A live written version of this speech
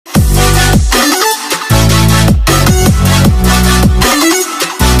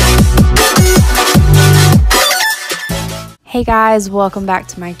Hey guys, welcome back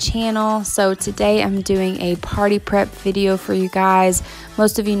to my channel. So today I'm doing a party prep video for you guys.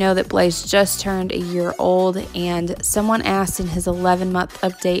 Most of you know that Blaze just turned a year old, and someone asked in his 11-month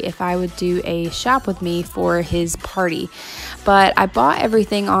update if I would do a shop with me for his party. But I bought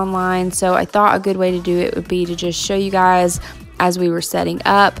everything online, so I thought a good way to do it would be to just show you guys as we were setting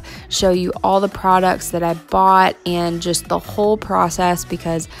up, show you all the products that I bought and just the whole process,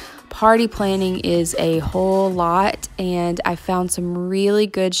 because party planning is a whole lot, and I found some really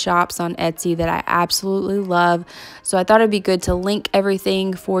good shops on Etsy that I absolutely love. So I thought it'd be good to link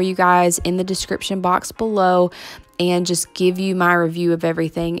everything for you guys in the description box below and just give you my review of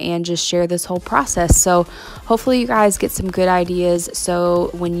everything and just share this whole process. So hopefully you guys get some good ideas, so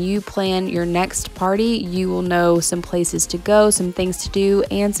when you plan your next party, you will know some places to go, some things to do,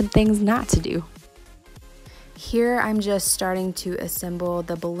 and some things not to do. Here I'm just starting to assemble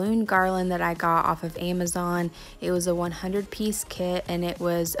the balloon garland that I got off of Amazon. It was a 100-piece kit and it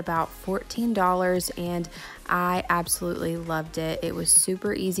was about $14, and I absolutely loved it. It was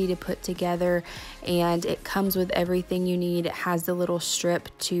super easy to put together and it comes with everything you need. It has the little strip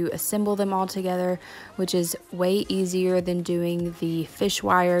to assemble them all together, which is way easier than doing the fish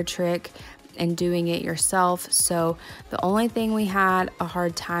wire trick and doing it yourself. So the only thing we had a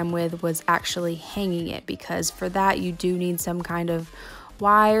hard time with was actually hanging it, because for that you do need some kind of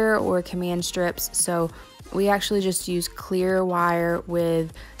wire or command strips. So we actually just used clear wire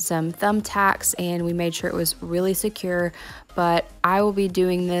with some thumbtacks and we made sure it was really secure. But I will be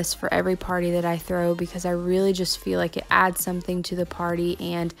doing this for every party that I throw because I really just feel like it adds something to the party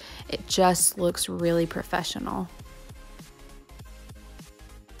and it just looks really professional.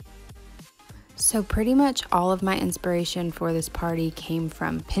 So pretty much all of my inspiration for this party came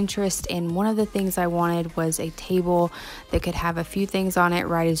from Pinterest, and one of the things I wanted was a table that could have a few things on it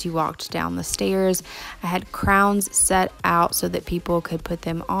right as you walked down the stairs. I had crowns set out so that people could put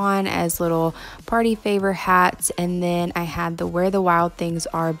them on as little party favor hats, and then I had the Where the Wild Things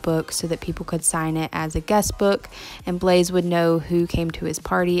Are book so that people could sign it as a guest book, and Blaze would know who came to his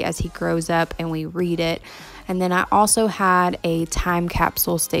party as he grows up and we read it. And then I also had a time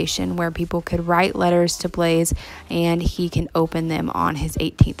capsule station where people could write letters to Blaze and he can open them on his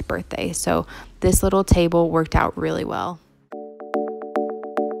 18th birthday. So this little table worked out really well.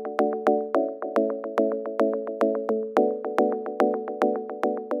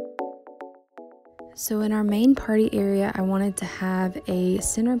 So in our main party area, I wanted to have a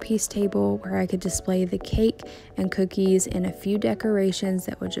centerpiece table where I could display the cake and cookies and a few decorations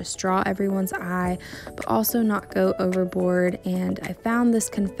that would just draw everyone's eye, but also not go overboard. And I found this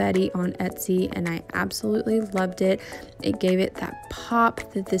confetti on Etsy and I absolutely loved it. It gave it that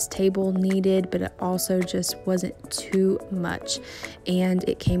pop that this table needed, but it also just wasn't too much. And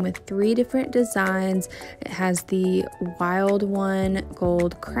it came with 3 different designs. It has the wild one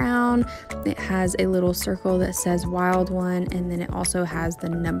gold crown. It has a little circle that says wild one, and then it also has the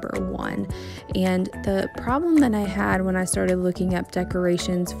number 1. And the problem that I had when I started looking up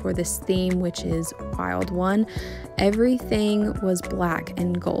decorations for this theme, which is wild one, everything was black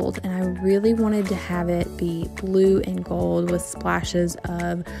and gold, and I really wanted to have it be blue and gold with splashes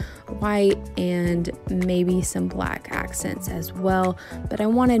of white and maybe some black accents as well, but I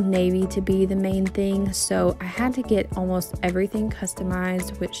wanted navy to be the main thing, so I had to get almost everything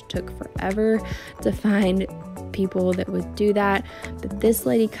customized, which took forever to find people that would do that. But this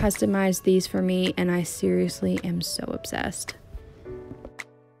lady customized these for me and I seriously am so obsessed.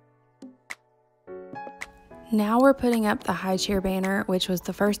 Now we're putting up the high chair banner, which was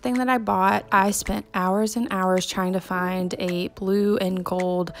the first thing that I bought. I spent hours and hours trying to find a blue and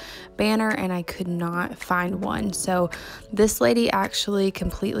gold banner and I could not find one. So this lady actually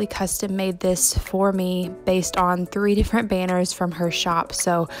completely custom made this for me based on 3 different banners from her shop.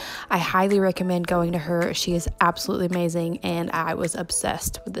 So I highly recommend going to her. She is absolutely amazing and I was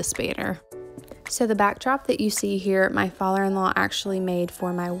obsessed with this banner. So the backdrop that you see here, my father-in-law actually made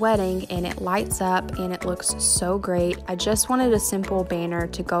for my wedding, and it lights up and it looks so great. I just wanted a simple banner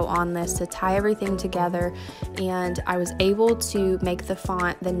to go on this to tie everything together, and I was able to make the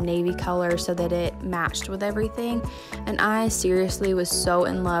font the navy color so that it matched with everything, and I seriously was so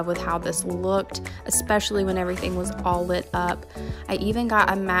in love with how this looked, especially when everything was all lit up. I even got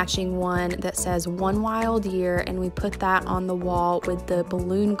a matching one that says One Wild Year, and we put that on the wall with the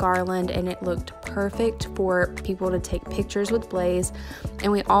balloon garland, and it looked perfect for people to take pictures with Blaze.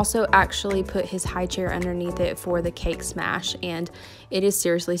 And we also actually put his high chair underneath it for the cake smash, and it is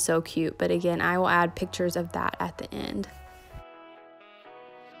seriously so cute. But again, I will add pictures of that at the end.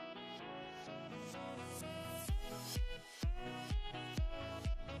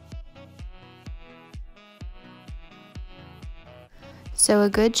 So a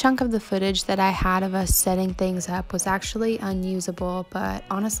good chunk of the footage that I had of us setting things up was actually unusable, but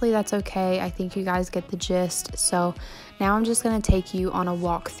honestly that's okay. I think you guys get the gist. So now I'm just going to take you on a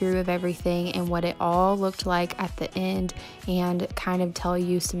walkthrough of everything and what it all looked like at the end and kind of tell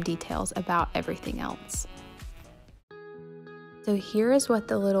you some details about everything else. So here is what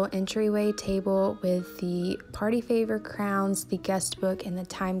the little entryway table with the party favor crowns, the guest book, and the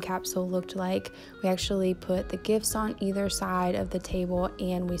time capsule looked like. We actually put the gifts on either side of the table,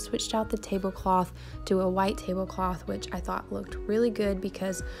 and we switched out the tablecloth to a white tablecloth, which I thought looked really good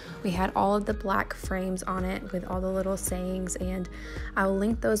because we had all of the black frames on it with all the little sayings, and I'll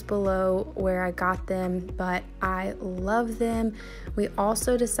link those below where I got them, but I love them. We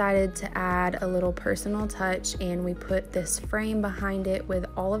also decided to add a little personal touch, and we put this frame behind it with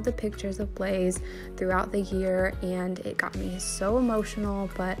all of the pictures of Blaze throughout the year, and it got me so emotional,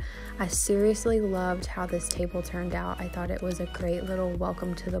 but I seriously loved how this table turned out. I thought it was a great little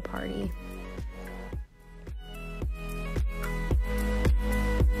welcome to the party.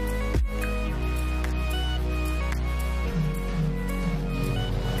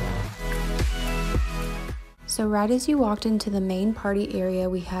 So right as you walked into the main party area,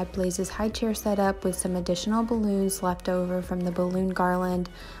 we had Blaze's high chair set up with some additional balloons left over from the balloon garland.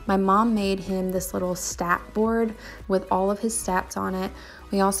 My mom made him this little stat board with all of his stats on it.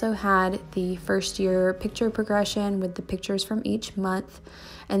 We also had the first year picture progression with the pictures from each month.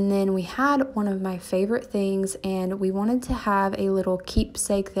 And then we had one of my favorite things, and we wanted to have a little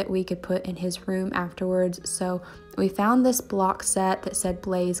keepsake that we could put in his room afterwards. So we found this block set that said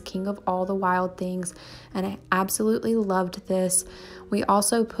Blaze, King of All the Wild Things, and I absolutely loved this. We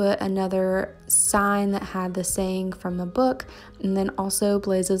also put another sign that had the saying from the book, and then also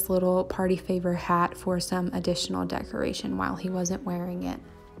Blaze's little party favor hat for some additional decoration while he wasn't wearing it.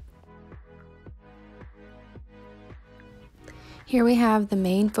 Here we have the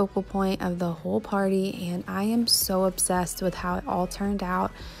main focal point of the whole party, and I am so obsessed with how it all turned out.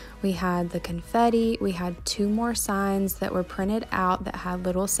 We had the confetti, we had 2 more signs that were printed out that had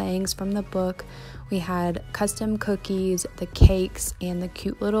little sayings from the book. We had custom cookies, the cakes, and the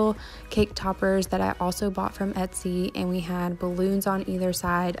cute little cake toppers that I also bought from Etsy, and we had balloons on either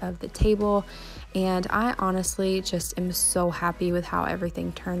side of the table, and I honestly just am so happy with how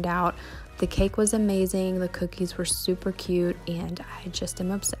everything turned out. The cake was amazing, the cookies were super cute, and I just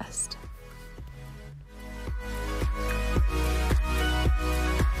am obsessed.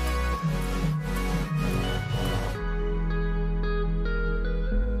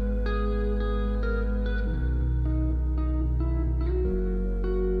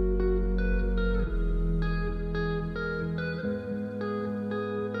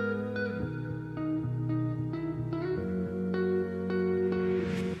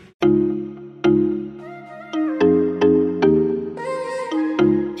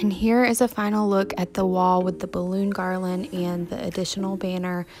 And here is a final look at the wall with the balloon garland and the additional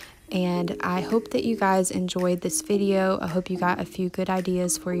banner. And I hope that you guys enjoyed this video. I hope you got a few good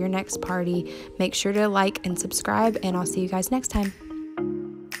ideas for your next party. Make sure to like and subscribe, and I'll see you guys next time.